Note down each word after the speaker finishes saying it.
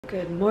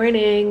Good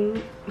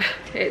morning.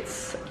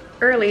 It's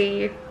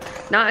early.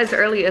 Not as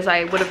early as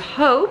I would have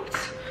hoped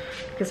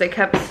because I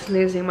kept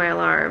snoozing my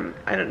alarm.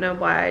 I don't know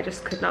why, I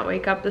just could not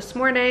wake up this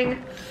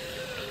morning.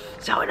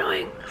 So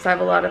annoying. So I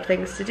have a lot of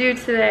things to do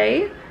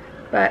today,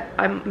 but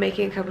I'm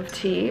making a cup of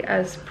tea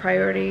as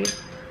priority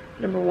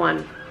number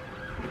one.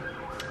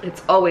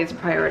 It's always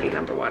priority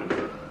number one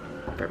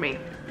for me.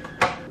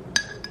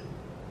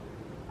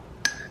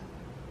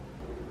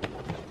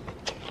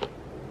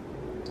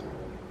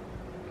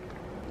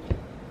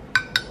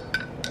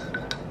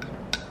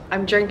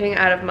 I'm drinking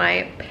out of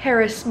my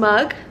Paris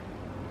mug,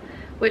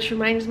 which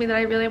reminds me that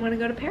I really want to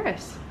go to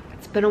Paris.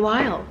 It's been a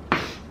while.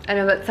 I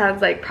know that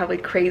sounds like probably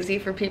crazy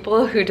for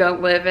people who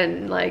don't live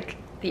in like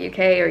the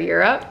UK or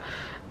Europe,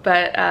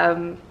 but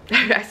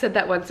I said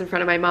that once in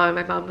front of my mom,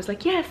 and my mom was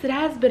like, yes, it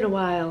has been a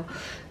while.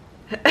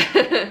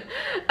 But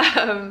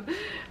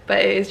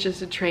it is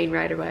just a train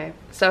ride away.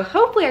 So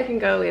hopefully I can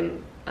go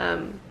in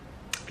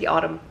the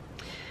autumn.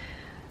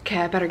 Okay,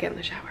 I better get in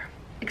the shower.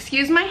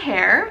 Excuse my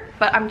hair,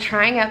 but I'm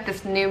trying out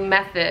this new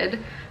method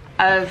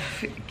of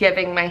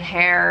giving my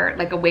hair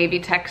like a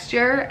wavy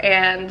texture,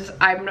 and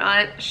I'm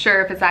not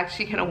sure if it's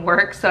actually gonna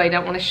work, so I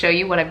don't want to show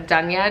you what I've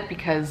done yet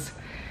because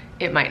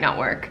it might not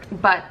work.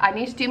 But I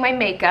need to do my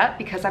makeup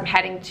because I'm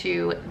heading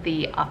to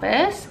the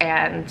office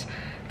and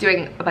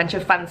doing a bunch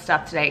of fun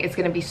stuff today. It's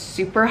gonna be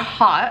super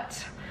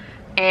hot,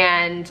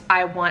 and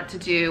I want to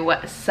do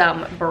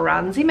some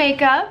bronzy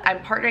makeup. I'm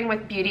partnering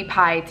with Beauty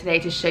Pie today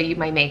to show you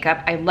my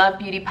makeup. I love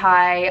Beauty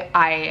Pie.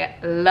 I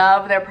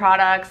love their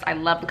products. I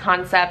love the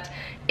concept.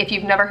 If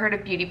you've never heard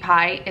of Beauty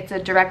Pie, it's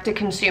a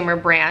direct-to-consumer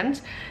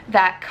brand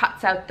that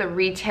cuts out the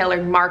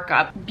retailer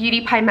markup.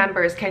 Beauty Pie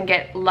members can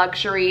get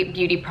luxury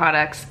beauty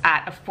products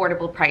at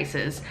affordable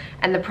prices,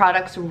 and the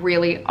products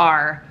really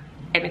are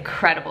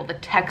incredible. The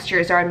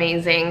textures are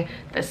amazing,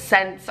 the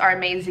scents are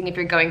amazing if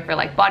you're going for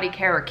like body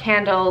care or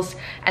candles,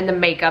 and the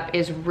makeup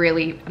is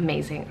really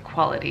amazing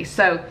quality.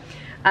 So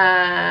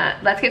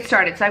let's get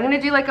started. So I'm gonna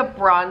do like a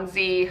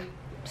bronzy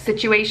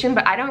situation,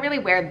 but I don't really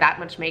wear that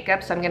much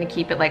makeup, so I'm gonna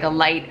keep it like a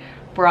light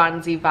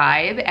bronzy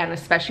vibe, and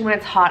especially when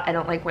it's hot, I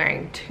don't like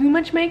wearing too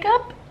much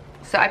makeup.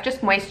 So I've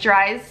just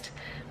moisturized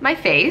my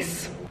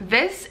face.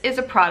 This is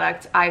a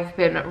product I've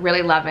been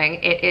really loving.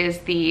 It is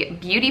the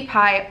Beauty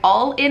Pie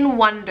All-in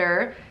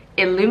Wonder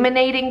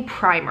Illuminating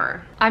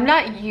Primer. I'm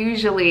not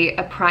usually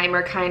a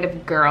primer kind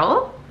of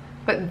girl,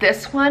 but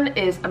this one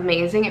is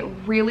amazing. It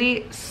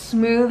really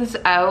smooths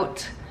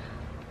out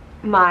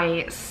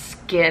my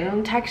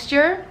skin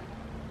texture,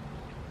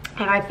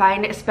 and I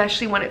find,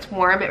 especially when it's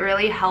warm, it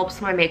really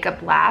helps my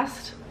makeup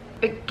last.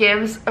 It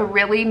gives a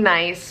really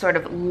nice sort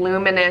of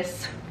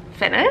luminous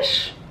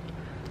finish,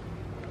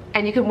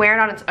 and you can wear it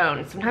on its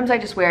own. Sometimes I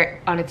just wear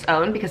it on its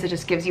own because it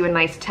just gives you a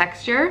nice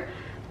texture,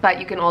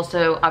 but you can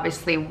also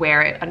obviously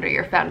wear it under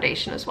your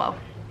foundation as well.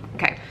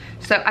 Okay,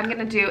 so I'm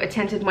gonna do a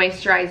tinted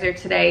moisturizer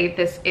today.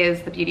 This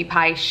is the Beauty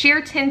Pie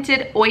Sheer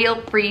Tinted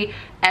Oil-Free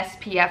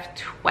SPF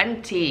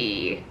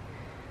 20.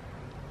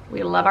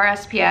 We love our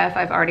SPF.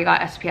 I've already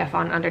got SPF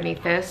on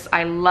underneath this.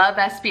 I love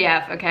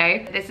SPF,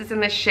 okay? This is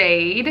in the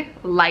shade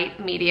Light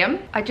Medium.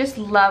 I just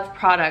love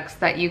products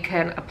that you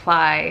can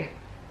apply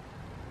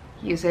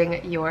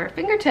using your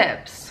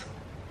fingertips.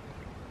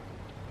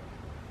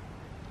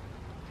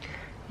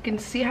 You can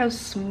see how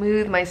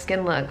smooth my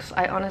skin looks.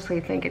 I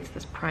honestly think it's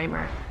this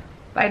primer.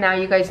 By now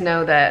you guys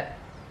know that,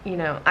 you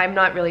know, I'm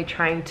not really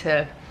trying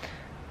to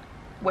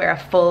wear a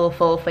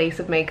full face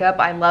of makeup.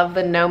 I love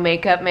the no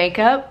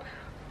makeup,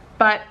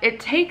 but it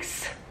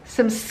takes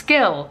some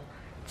skill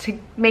to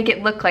make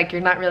it look like you're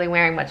not really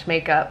wearing much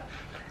makeup.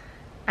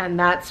 And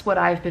that's what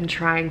I've been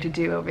trying to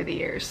do over the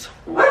years.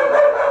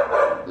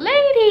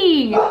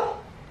 Lady!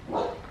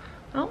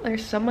 Oh,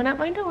 there's someone at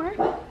my door.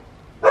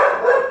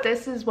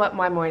 This is what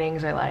my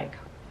mornings are like.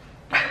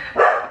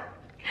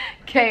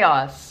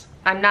 Chaos.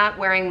 I'm not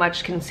wearing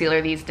much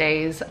concealer these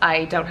days.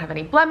 I don't have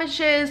any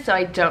blemishes, so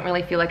I don't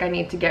really feel like I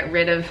need to get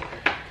rid of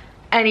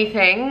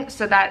anything,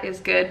 so that is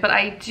good. But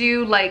I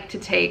do like to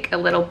take a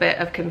little bit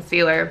of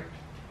concealer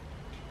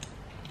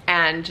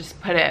and just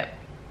put it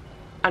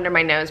under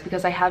my nose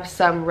because I have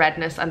some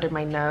redness under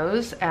my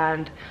nose,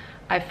 and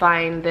I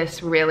find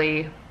this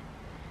really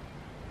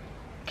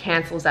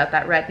cancels out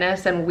that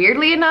redness and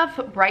weirdly enough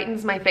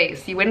brightens my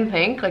face. You wouldn't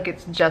think, like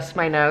it's just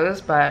my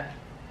nose, but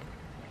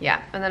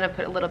yeah. And then I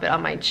put a little bit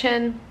on my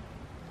chin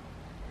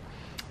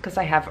because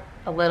I have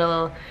a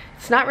little,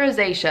 it's not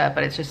rosacea,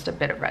 but it's just a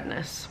bit of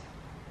redness.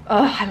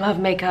 Oh, I love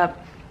makeup.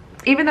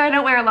 Even though I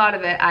don't wear a lot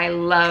of it, I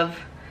love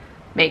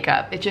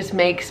makeup. It just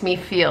makes me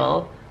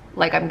feel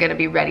like I'm gonna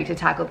be ready to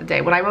tackle the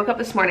day. When I woke up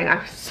this morning,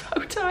 I was so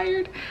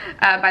tired.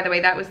 By the way,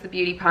 that was the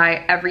Beauty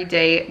Pie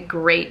Everyday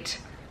Great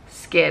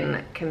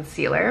Skin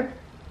Concealer.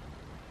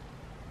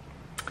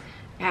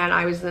 And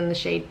I was in the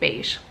shade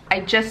Beige.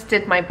 I just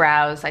did my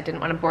brows. I didn't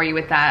want to bore you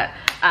with that.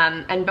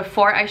 And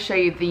before I show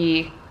you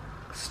the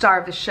star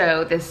of the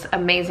show, this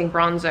amazing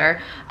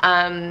bronzer,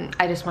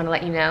 I just want to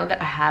let you know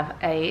that I have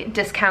a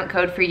discount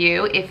code for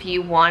you if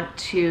you want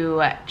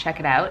to check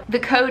it out. The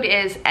code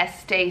is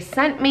Estée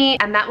Sent Me,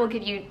 and that will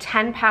give you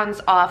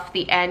 £10 off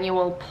the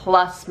annual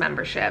plus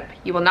membership.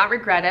 You will not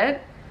regret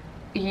it.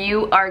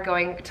 You are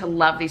going to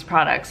love these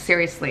products,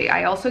 seriously.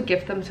 I also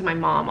gift them to my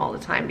mom all the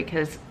time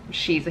because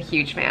she's a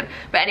huge fan.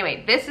 But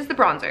anyway, this is the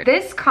bronzer.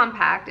 This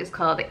compact is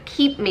called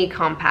Keep Me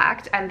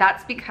Compact, and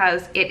that's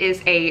because it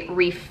is a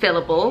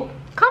refillable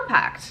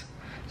compact.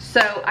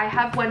 So I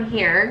have one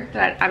here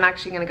that I'm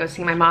actually gonna go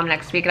see my mom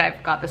next week, and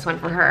I've got this one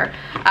for her.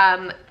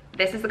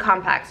 This is the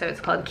compact, so it's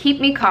called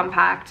Keep Me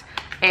Compact,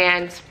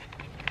 and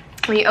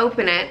when you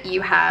open it,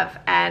 you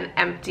have an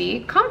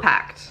empty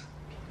compact,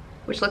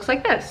 which looks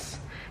like this.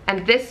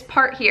 And this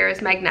part here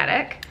is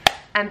magnetic,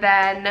 and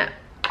then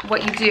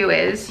what you do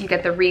is you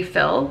get the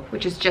refill,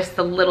 which is just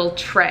the little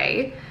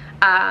tray,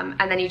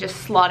 and then you just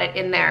slot it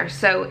in there.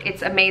 So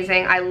it's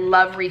amazing. I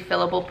love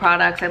refillable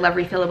products. I love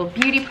refillable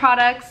beauty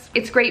products.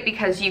 It's great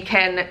because you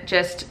can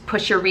just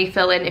push your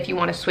refill in if you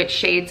want to switch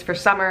shades for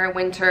summer,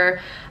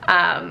 winter.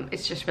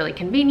 It's just really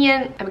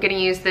convenient. I'm gonna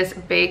use this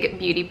big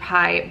Beauty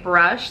Pie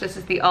brush. This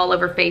is the all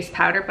over face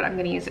powder, but I'm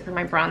gonna use it for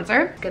my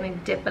bronzer. Gonna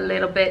dip a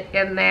little bit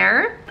in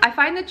there. I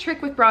find the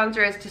trick with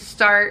bronzer is to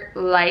start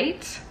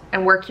light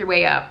and work your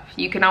way up.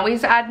 You can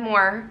always add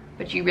more,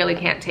 but you really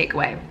can't take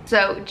away.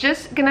 So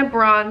just gonna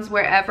bronze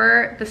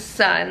wherever the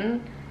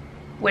sun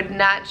would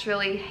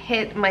naturally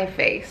hit my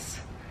face.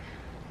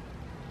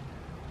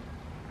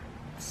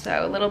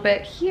 So a little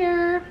bit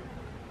here,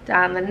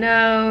 down the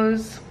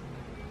nose.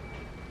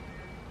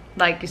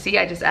 Like you see,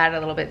 I just added a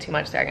little bit too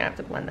much there. I'm gonna have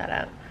to blend that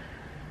out.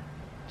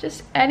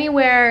 Just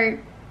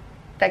anywhere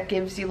that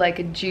gives you like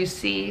a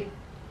juicy,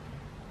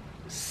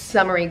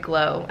 summery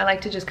glow. I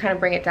like to just kind of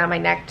bring it down my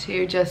neck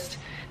too, just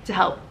to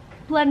help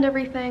blend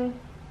everything.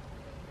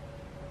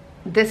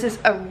 This is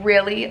a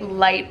really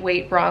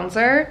lightweight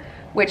bronzer,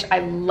 which I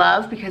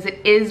love because it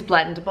is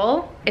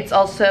blendable. It's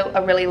also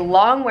a really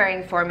long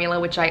wearing formula,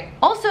 which I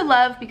also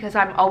love because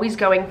I'm always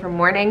going from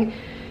morning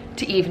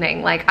to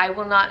evening. Like I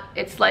will not,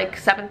 it's like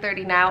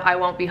 7:30 now, I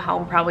won't be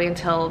home probably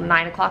until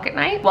 9 o'clock at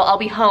night. Well, I'll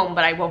be home,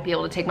 but I won't be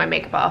able to take my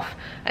makeup off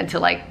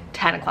until like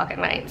 10 o'clock at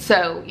night.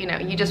 So, you know,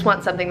 you just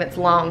want something that's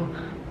long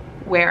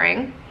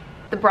wearing.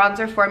 The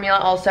bronzer formula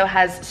also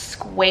has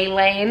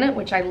squalane,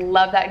 which I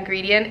love that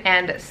ingredient,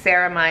 and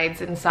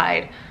ceramides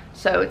inside.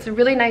 So it's a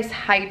really nice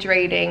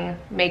hydrating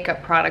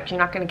makeup product. You're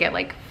not gonna get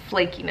like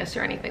flakiness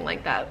or anything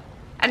like that.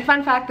 And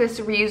fun fact, this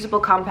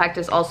reusable compact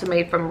is also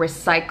made from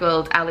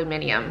recycled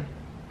aluminium,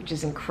 which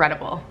is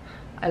incredible.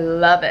 I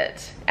love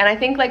it. And I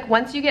think like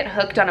once you get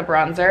hooked on a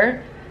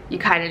bronzer, you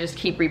kind of just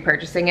keep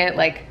repurchasing it.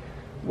 Like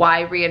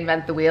why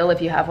reinvent the wheel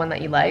if you have one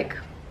that you like?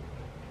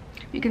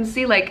 You can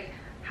see like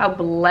how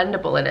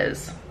blendable it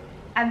is.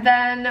 And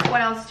then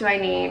what else do I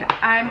need?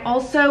 I'm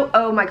also,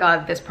 oh my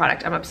God, this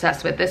product I'm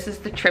obsessed with. This is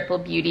the Triple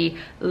Beauty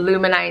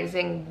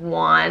Luminizing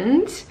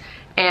Wand.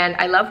 And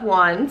I love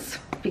wands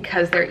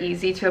because they're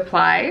easy to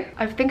apply.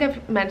 I think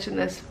I've mentioned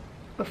this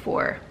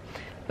before,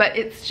 but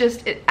it's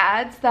just, it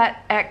adds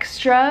that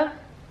extra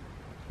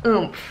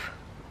oomph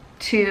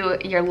to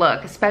your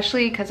look,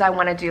 especially because I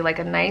want to do like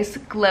a nice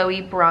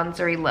glowy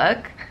bronzery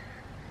look.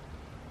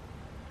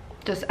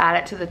 Just add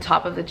it to the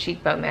top of the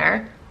cheekbone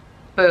there.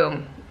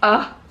 Boom.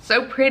 Oh,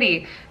 so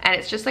pretty. And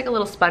it's just like a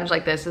little sponge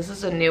like this. This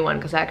is a new one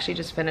because I actually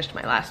just finished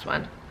my last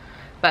one.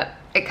 But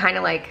it kind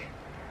of like,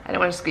 I don't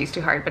want to squeeze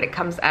too hard, but it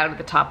comes out of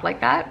the top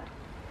like that.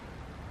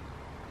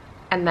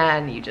 And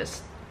then you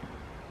just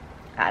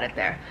add it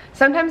there.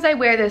 Sometimes I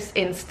wear this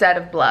instead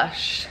of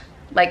blush.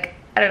 Like,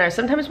 I don't know,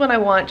 sometimes when I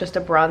want just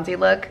a bronzy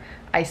look,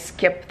 I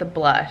skip the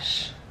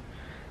blush.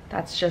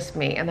 That's just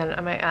me. And then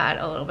I might add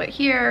a little bit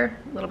here,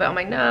 a little bit on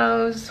my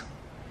nose.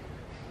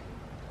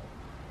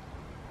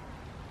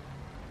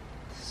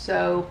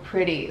 So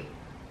pretty.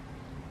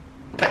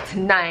 But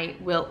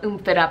tonight we'll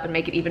oomph it up and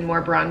make it even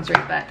more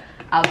bronzery, but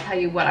I'll tell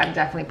you what I'm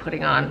definitely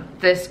putting on.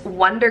 This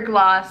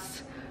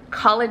Wondergloss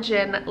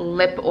Collagen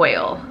Lip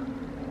Oil.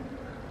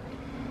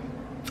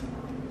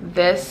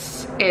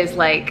 This is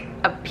like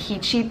a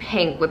peachy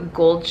pink with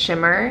gold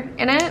shimmer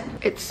in it.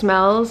 It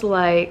smells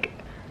like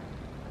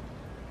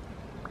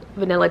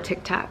vanilla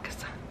Tic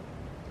Tacs,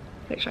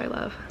 which I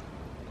love.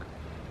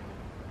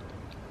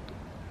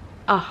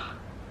 Oh,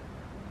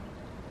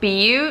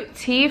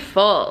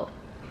 beautiful.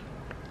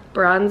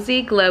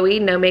 Bronzy,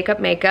 glowy, no makeup.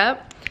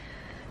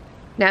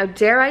 Now,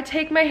 dare I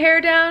take my hair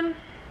down?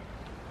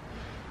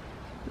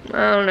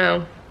 I don't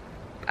know.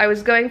 I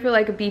was going for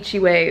like a beachy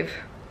wave.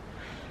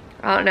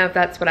 I don't know if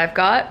that's what I've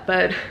got,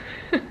 but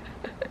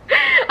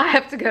I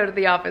have to go to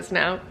the office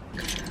now.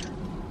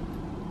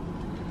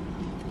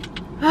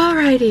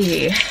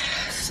 Alrighty,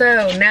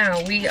 so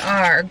now we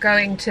are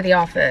going to the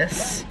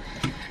office.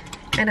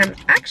 And I'm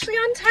actually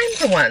on time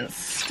for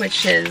once,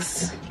 which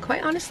is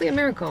quite honestly a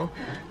miracle.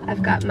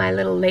 I've got my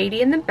little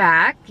lady in the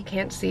back. You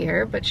can't see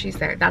her, but she's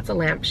there. That's a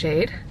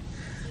lampshade.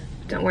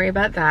 Don't worry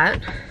about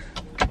that.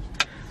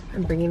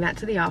 I'm bringing that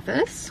to the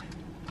office.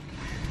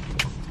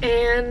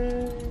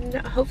 and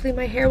hopefully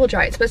my hair will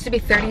dry. It's supposed to be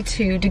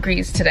 32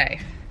 degrees today.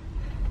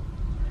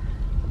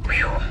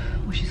 Whew.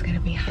 Which is gonna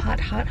be hot,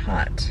 hot,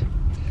 hot.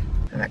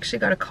 I've actually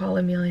got to call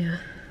Amelia.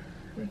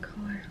 Let me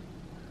call her.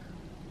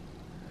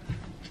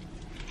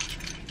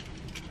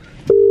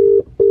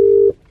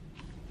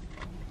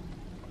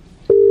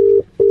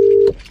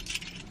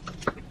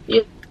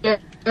 Yeah.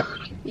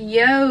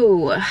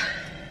 Yo,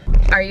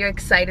 are you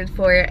excited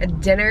for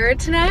dinner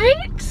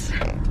tonight?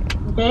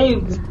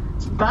 Babes,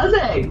 it's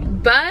buzzing.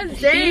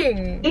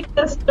 Buzzing. Hit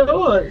the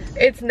stores.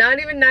 It's not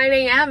even 9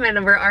 a.m.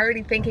 and we're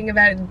already thinking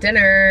about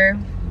dinner.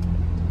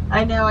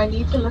 I know, I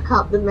need to look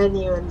up the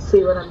menu and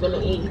see what I'm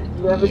gonna eat.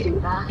 Do you ever do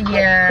that?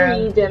 Yeah.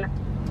 Like pre-dinner.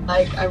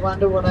 Like, I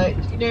wonder what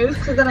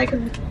so then I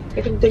can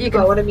think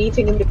about what I'm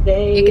eating in the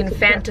day. You can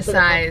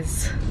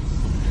fantasize.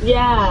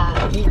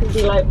 Yeah, you can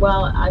be like,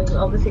 well, I'm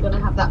obviously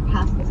gonna have that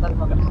pasta, so I'm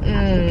not gonna have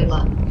pasta for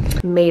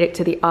lunch. Made it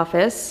to the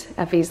office.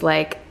 Effie's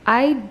like,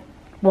 I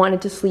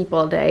wanted to sleep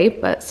all day,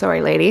 but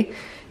sorry, lady.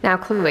 Now,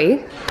 Chloe,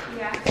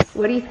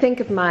 what do you think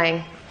of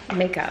my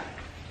makeup?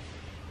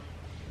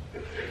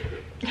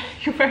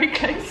 You're very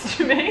close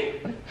to me.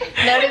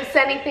 Notice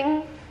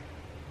anything?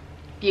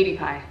 Beauty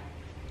pie.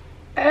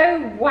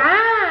 Oh, wow.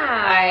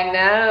 I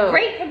know.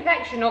 Great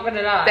complexion, not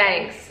gonna lie.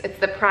 Thanks. It's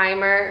the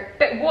primer.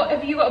 But what,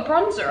 have you got a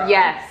bronzer on?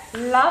 Yes.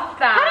 Love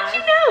that. How did you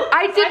know?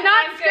 I did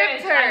not I'm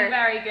script good. her. I'm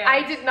very good.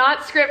 I did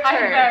not script her.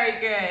 I'm very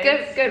good.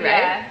 Good,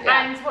 right?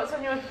 Yeah. And what's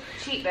on your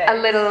cheek bit? A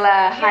little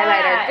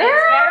highlighter. Girl,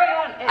 It's very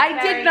on. It's I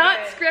very did not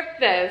good. script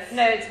this.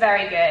 No, it's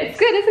very good. It's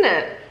good, isn't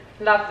it?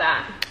 Love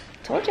that.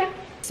 Told ya.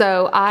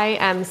 So I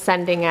am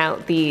sending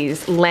out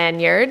these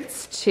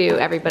lanyards to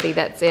everybody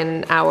that's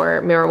in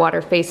our Mirror Water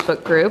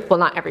Facebook group. Well,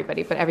 not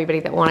everybody, but everybody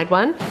that wanted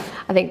one.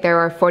 I think there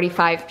are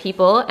 45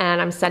 people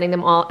and I'm sending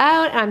them all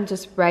out. I'm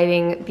just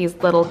writing these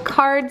little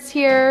cards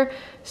here.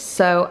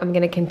 So I'm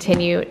gonna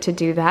continue to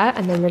do that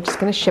and then we're just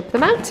gonna ship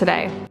them out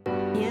today.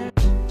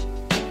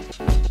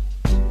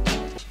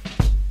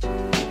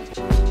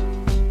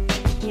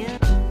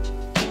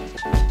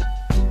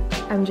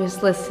 I'm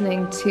just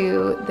listening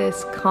to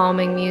this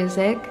calming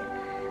music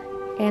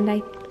and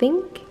I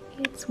think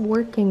it's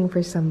working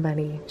for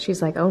somebody.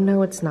 She's like, oh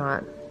no, it's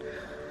not.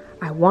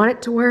 I want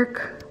it to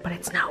work, but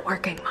it's not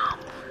working, Mom.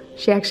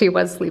 She actually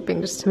was sleeping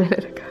just a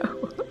minute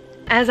ago.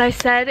 As I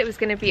said, it was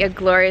gonna be a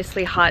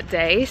gloriously hot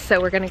day, so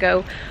we're gonna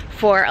go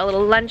for a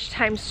little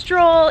lunchtime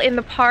stroll in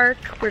the park.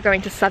 We're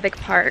going to Southwark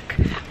Park,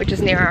 which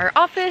is near our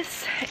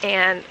office,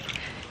 and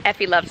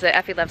Effie loves it.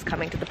 Effie loves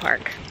coming to the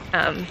park.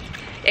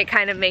 It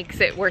kind of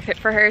makes it worth it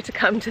for her to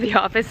come to the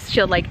office.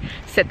 She'll like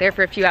sit there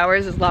for a few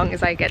hours as long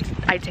as I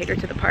take her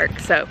to the park.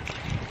 So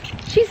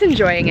she's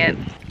enjoying it.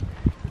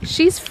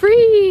 She's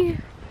free.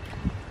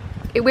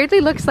 It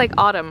weirdly looks like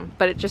autumn,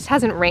 but it just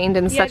hasn't rained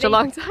in such a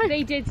long time.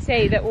 They did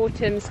say that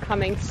autumn's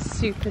coming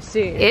super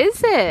soon.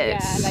 Is it?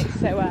 Yeah, like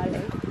so early.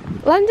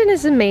 London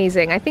is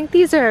amazing. I think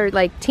these are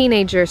like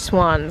teenager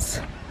swans.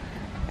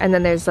 And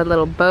then there's a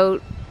little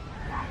boat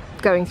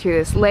going through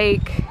this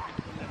lake.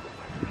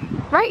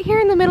 Right here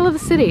in the middle of the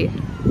city.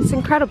 It's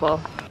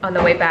incredible. On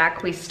the way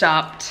back, we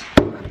stopped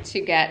to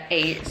get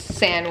a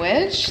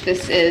sandwich.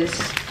 This is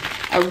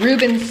a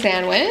Reuben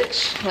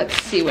sandwich. Let's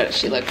see what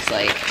she looks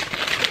like.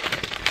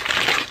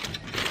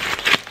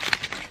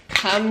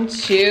 Come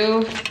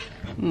to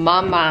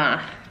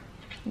mama.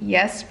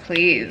 Yes,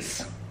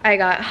 please. I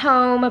got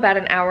home about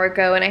an hour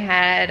ago and I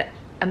had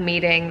a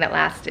meeting that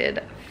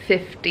lasted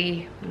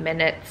 50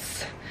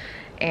 minutes.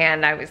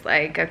 And I was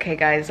like, okay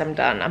guys, I'm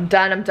done.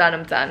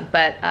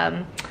 But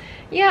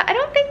yeah, I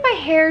don't think my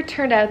hair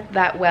turned out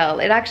that well.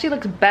 It actually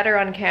looks better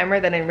on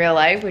camera than in real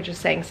life, which is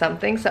saying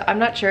something. So I'm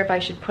not sure if I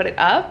should put it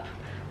up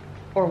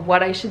or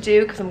what I should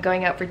do because I'm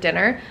going out for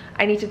dinner.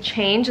 I need to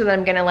change and then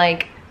I'm gonna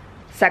like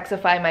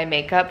sexify my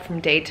makeup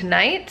from day to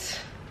night.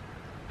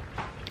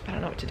 I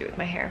don't know what to do with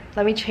my hair.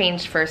 Let me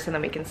change first and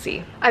then we can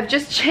see. I've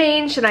just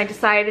changed and I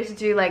decided to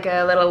do like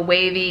a little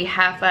wavy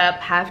half up,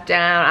 half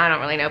down. I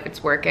don't really know if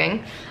it's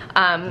working.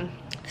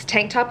 This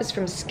tank top is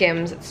from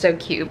Skims. It's so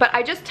cute. But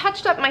I just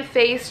touched up my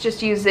face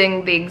just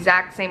using the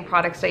exact same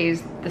products I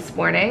used this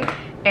morning.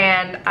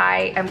 And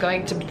I am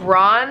going to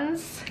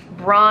bronze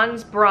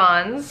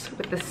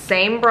with the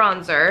same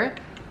bronzer.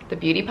 The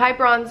Beauty Pie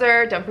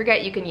bronzer. Don't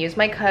forget you can use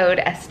my code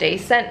Estée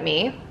sent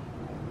me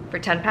for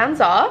 10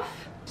 pounds off.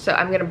 So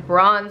I'm gonna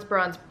bronze.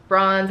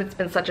 It's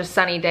been such a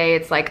sunny day.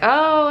 It's like,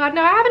 oh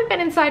no, I haven't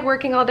been inside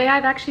working all day.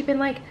 I've actually been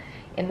like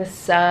in the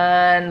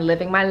sun,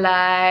 living my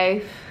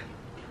life.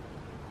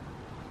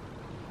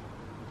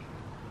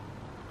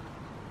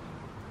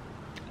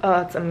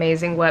 Oh, it's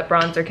amazing what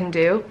bronzer can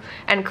do.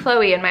 And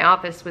Chloe in my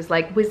office was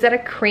like, was that a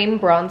cream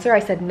bronzer? I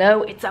said,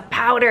 no, it's a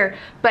powder,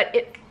 but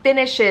it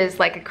finishes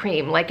like a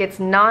cream. Like it's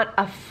not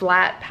a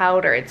flat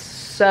powder. It's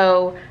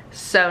so,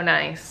 so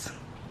nice.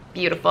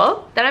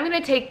 Beautiful. Then I'm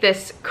gonna take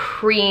this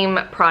cream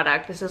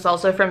product. This is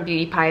also from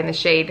Beauty Pie in the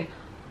shade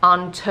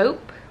On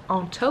Taupe,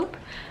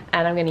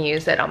 and I'm gonna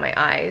use it on my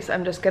eyes.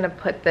 I'm just gonna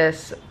put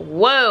this,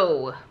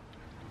 whoa,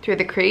 through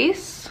the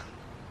crease.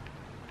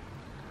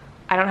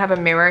 I don't have a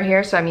mirror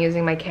here, so I'm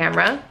using my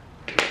camera.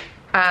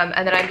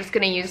 And then I'm just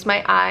gonna use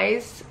my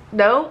eyes.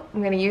 No,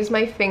 I'm gonna use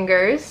my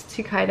fingers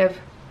to kind of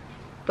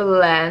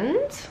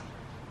blend.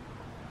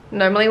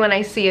 Normally when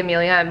I see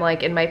Amelia, I'm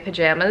like in my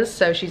pajamas,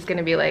 so she's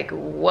gonna be like,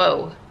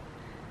 whoa,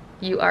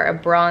 you are a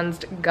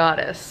bronzed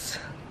goddess.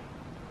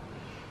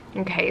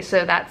 Okay,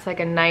 so that's like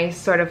a nice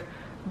sort of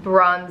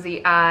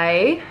bronzy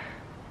eye.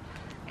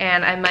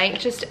 And I might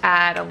just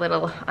add a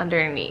little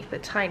underneath, a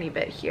tiny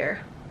bit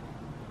here.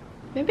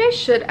 Maybe I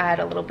should add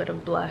a little bit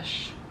of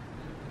blush.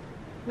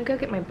 Let me go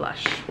get my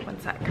blush, 1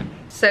 sec.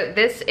 So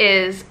this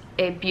is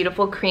a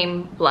beautiful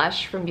cream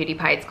blush from Beauty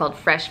Pie. It's called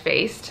Fresh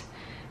Faced.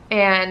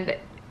 And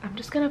I'm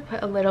just gonna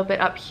put a little bit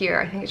up here.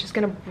 I think it's just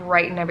gonna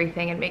brighten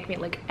everything and make me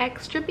look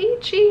extra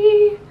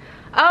beachy.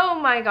 Oh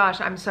my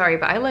gosh, I'm sorry,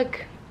 but I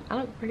look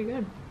pretty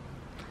good.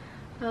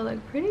 I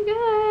look pretty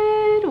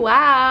good,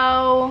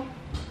 wow.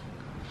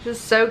 This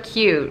is so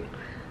cute.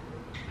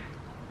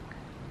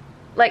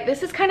 Like,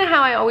 this is kind of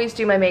how I always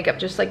do my makeup,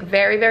 just like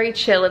very, very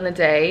chill in the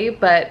day,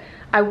 but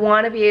I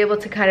want to be able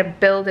to kind of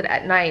build it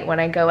at night when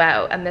I go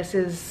out, and this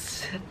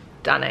is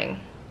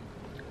stunning.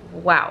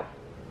 Wow.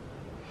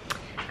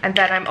 And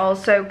then I'm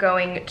also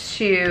going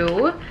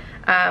to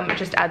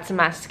just add some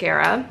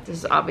mascara. This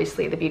is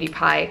obviously the Beauty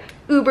Pie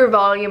Uber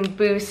Volume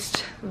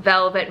Boost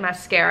Velvet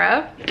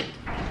Mascara.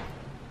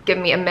 Give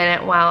me a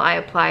minute while I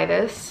apply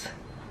this.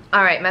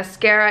 All right,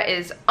 mascara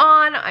is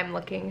on. I'm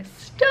looking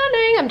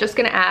stunning. I'm just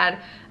gonna add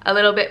a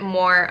little bit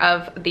more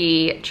of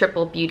the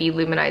Triple Beauty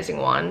Luminizing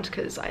Wand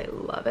because I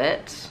love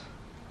it.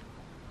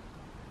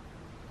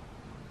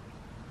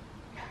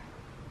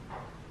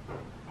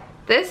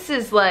 This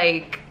is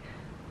like,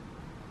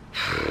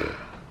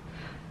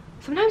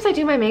 sometimes I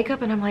do my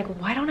makeup and I'm like,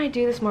 why don't I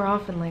do this more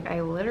often? Like,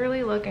 I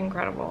literally look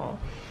incredible.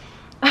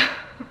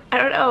 I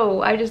don't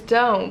know, I just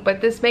don't,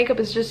 but this makeup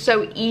is just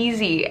so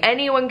easy.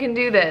 Anyone can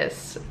do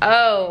this.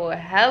 Oh,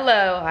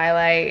 hello,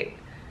 highlight.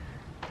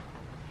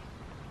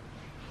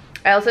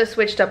 I also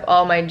switched up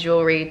all my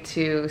jewelry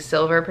to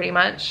silver pretty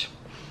much.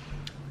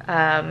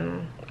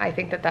 I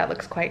think that that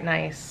looks quite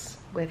nice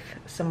with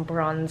some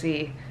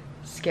bronzy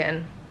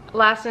skin.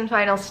 Last and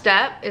final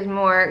step is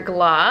more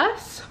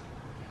gloss.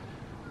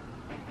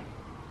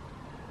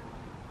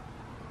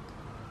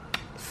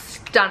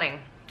 Stunning.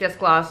 This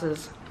gloss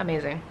is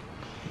amazing.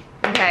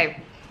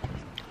 Okay,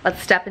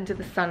 let's step into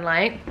the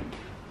sunlight.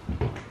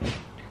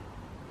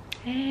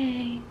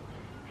 Hey,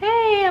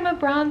 hey, I'm a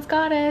bronze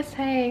goddess,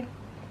 hey.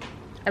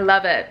 I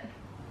love it.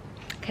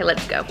 Okay,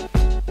 let's go.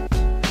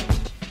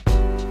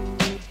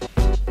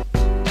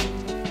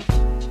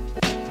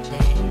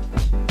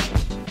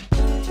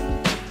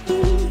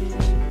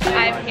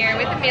 I'm here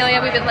with Amelia.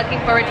 We've been looking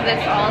forward to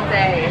this all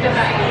day.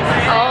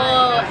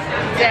 All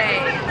day.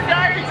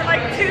 Started for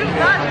like 2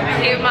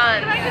 months. 2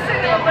 months.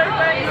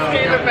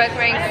 We're both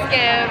wearing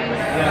Skims.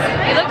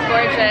 You look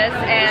gorgeous,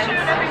 and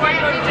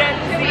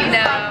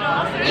no,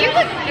 you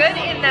look good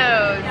in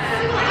those.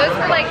 Those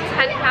were like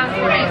 10 pounds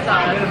when I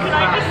saw them. Can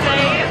I just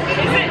say,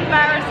 is it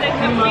embarrassing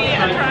that we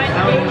are trying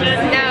to be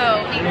just?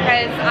 No,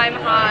 because I'm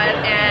hot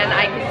and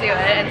I can do it,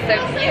 and so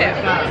cute.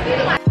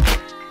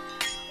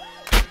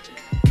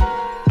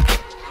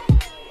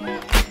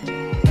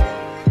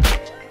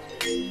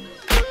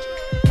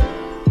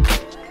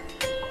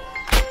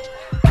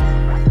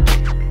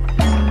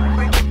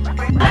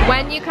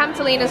 When you come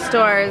to Lena's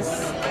stores,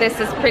 this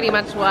is pretty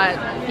much what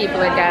people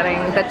are getting.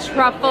 The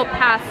truffle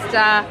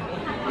pasta,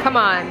 come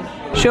on.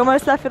 She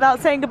almost left without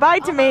saying goodbye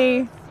to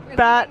me,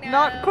 but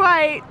not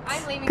quite,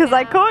 because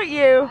I caught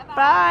you.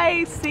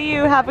 Bye, see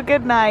you, have a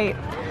good night.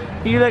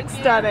 You look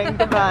stunning,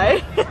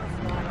 goodbye.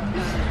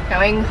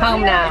 Going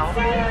home now.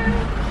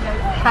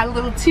 Had a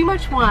little too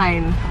much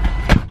wine.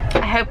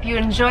 I hope you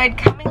enjoyed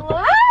coming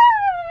along.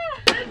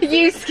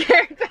 You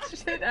scared the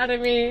shit out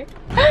of me.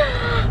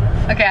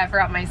 Okay, I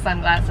forgot my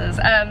sunglasses.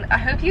 I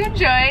hope you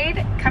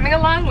enjoyed coming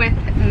along with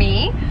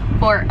me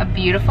for a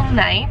beautiful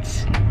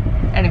night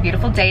and a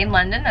beautiful day in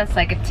London. That's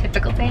like a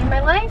typical day in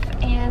my life,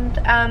 and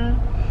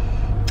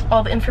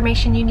all the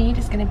information you need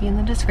is going to be in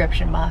the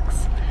description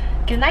box.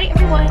 Good night,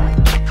 everyone.